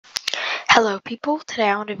Hello people, today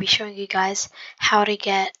I want to be showing you guys how to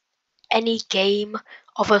get any game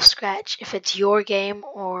off of Scratch, if it's your game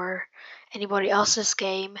or anybody else's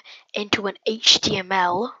game, into an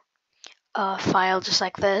HTML file just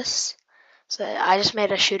like this. So I just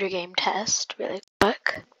made a shooter game test really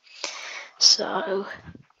quick. So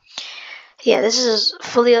yeah, this is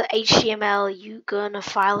fully HTML. You go in a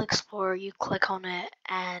File Explorer, you click on it,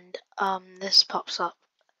 and this pops up.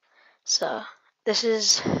 So this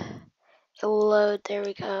is, it'll load, there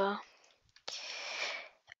we go.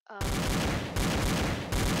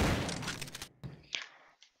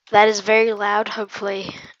 That is very loud.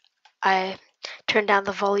 Hopefully I turned down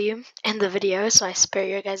the volume in the video so I spare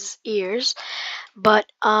your guys' ears.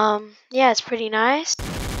 But yeah, it's pretty nice.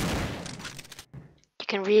 You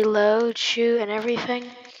can reload, shoot, and everything.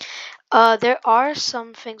 There are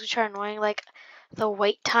some things which are annoying, like the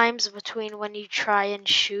wait times between when you try and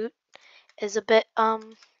shoot is a bit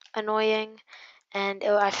annoying, and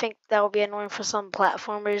I think that will be annoying for some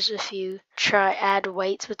platformers if you try add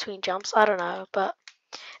waits between jumps. I don't know, but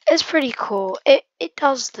it's pretty cool. It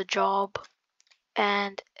does the job,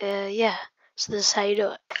 and yeah. So this is how you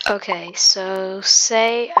do it. Okay, so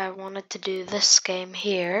say I wanted to do this game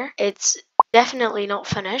here. It's definitely not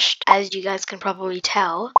finished, as you guys can probably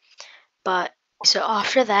tell. But so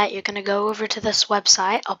after that, you're gonna go over to this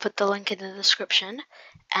website. I'll put the link in the description,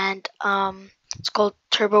 and it's called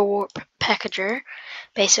Turbo Warp Packager.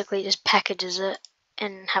 Basically, just packages it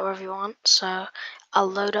in however you want. So I'll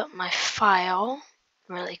load up my file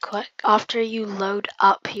really quick. After you load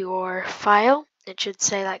up your file, it should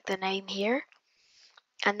say like the name here,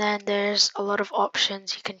 and then there's a lot of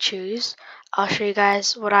options you can choose. I'll show you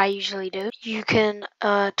guys what I usually do. You can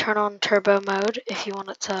turn on turbo mode if you want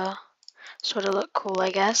it to sort of look cool, I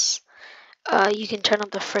guess. You can turn up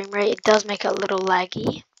the frame rate. It does make it a little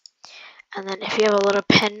laggy. And then if you have a little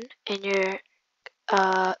pen in your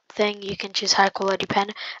thing, you can choose high quality pen.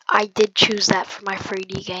 I did choose that for my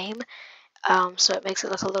 3D game, so it makes it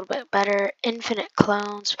look a little bit better. Infinite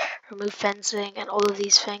clones, remove fencing, and all of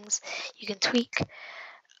these things you can tweak.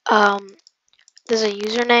 There's a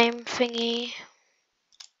username thingy.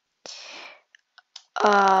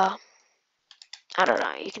 I don't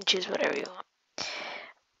know, you can choose whatever you want.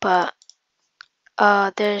 But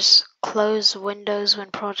there's close windows when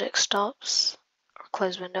project stops, or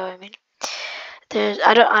close window, I mean. There's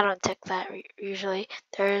I don't tick that usually.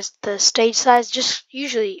 There's the stage size. Just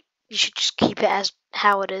usually you should just keep it as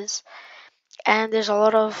how it is. And there's a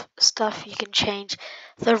lot of stuff you can change.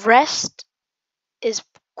 The rest is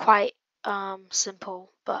quite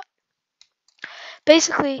simple, but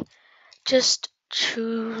basically just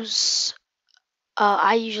choose.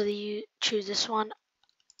 I usually choose this one.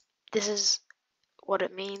 This is what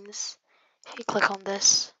it means. If you click on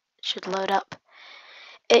this, it should load up.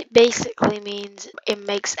 It basically means it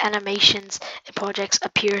makes animations and projects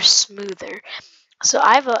appear smoother. So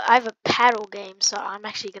I have a paddle game, so I'm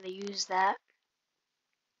actually going to use that.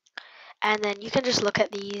 And then you can just look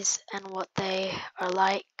at these and what they are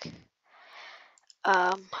like.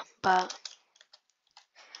 But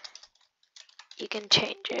you can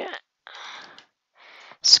change it.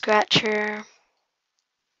 Scratcher.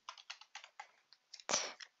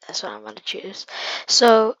 That's what I'm going to choose.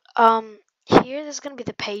 So here there's going to be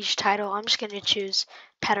the page title. I'm just going to choose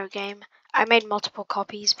paddle game. I made multiple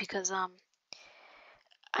copies because I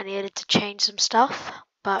needed to change some stuff,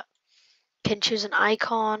 but you can choose an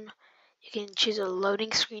icon. You can choose a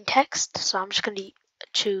loading screen text. So I'm just going to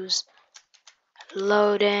choose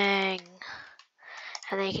loading,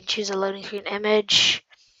 and then you can choose a loading screen image,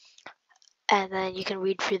 and then you can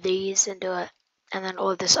read through these and do it, and then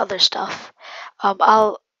all of this other stuff.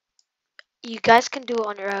 You guys can do it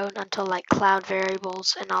on your own until like cloud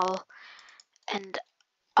variables, and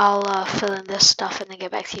I'll fill in this stuff and then get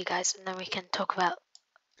back to you guys, and then we can talk about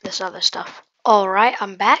this other stuff. Alright,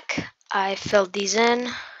 I'm back. I filled these in.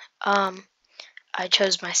 I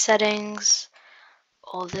chose my settings,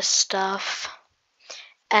 all this stuff.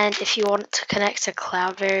 And if you want to connect to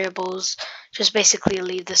cloud variables, just basically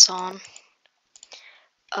leave this on.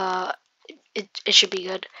 It should be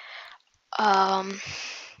good.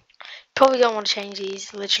 Probably don't want to change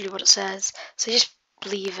these, literally what it says. So just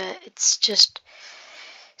leave it. It's just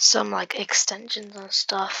some like extensions and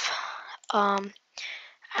stuff. And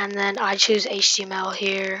then I choose HTML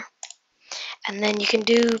here. And then you can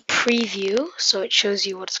do preview, so it shows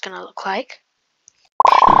you what it's gonna look like.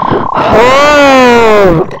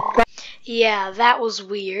 Yeah, that was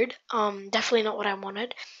weird. Definitely not what I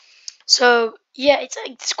wanted. So yeah,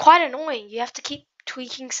 it's quite annoying. You have to keep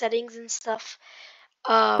tweaking settings and stuff.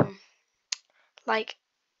 Like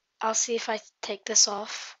I'll see if I take this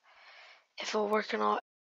off. if it'll work or not.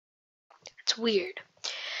 It's weird.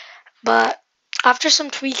 But after some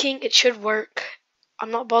tweaking, it should work.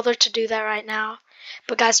 I'm not bothered to do that right now.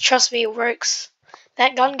 But guys, trust me, it works.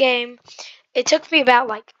 That gun game, it took me about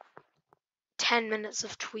like 10 minutes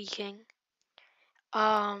of tweaking.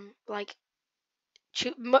 Like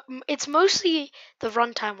it's mostly the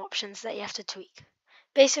runtime options that you have to tweak.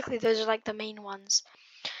 Basically, those are like the main ones.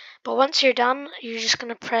 But once you're done, you're just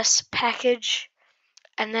gonna press package,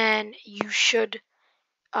 and then you should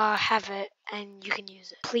have it, and you can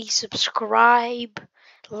use it. Please subscribe,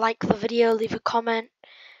 like the video, leave a comment,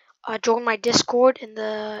 join my Discord in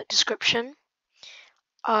the description.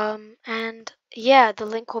 And yeah, the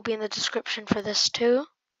link will be in the description for this too.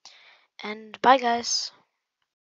 And bye, guys.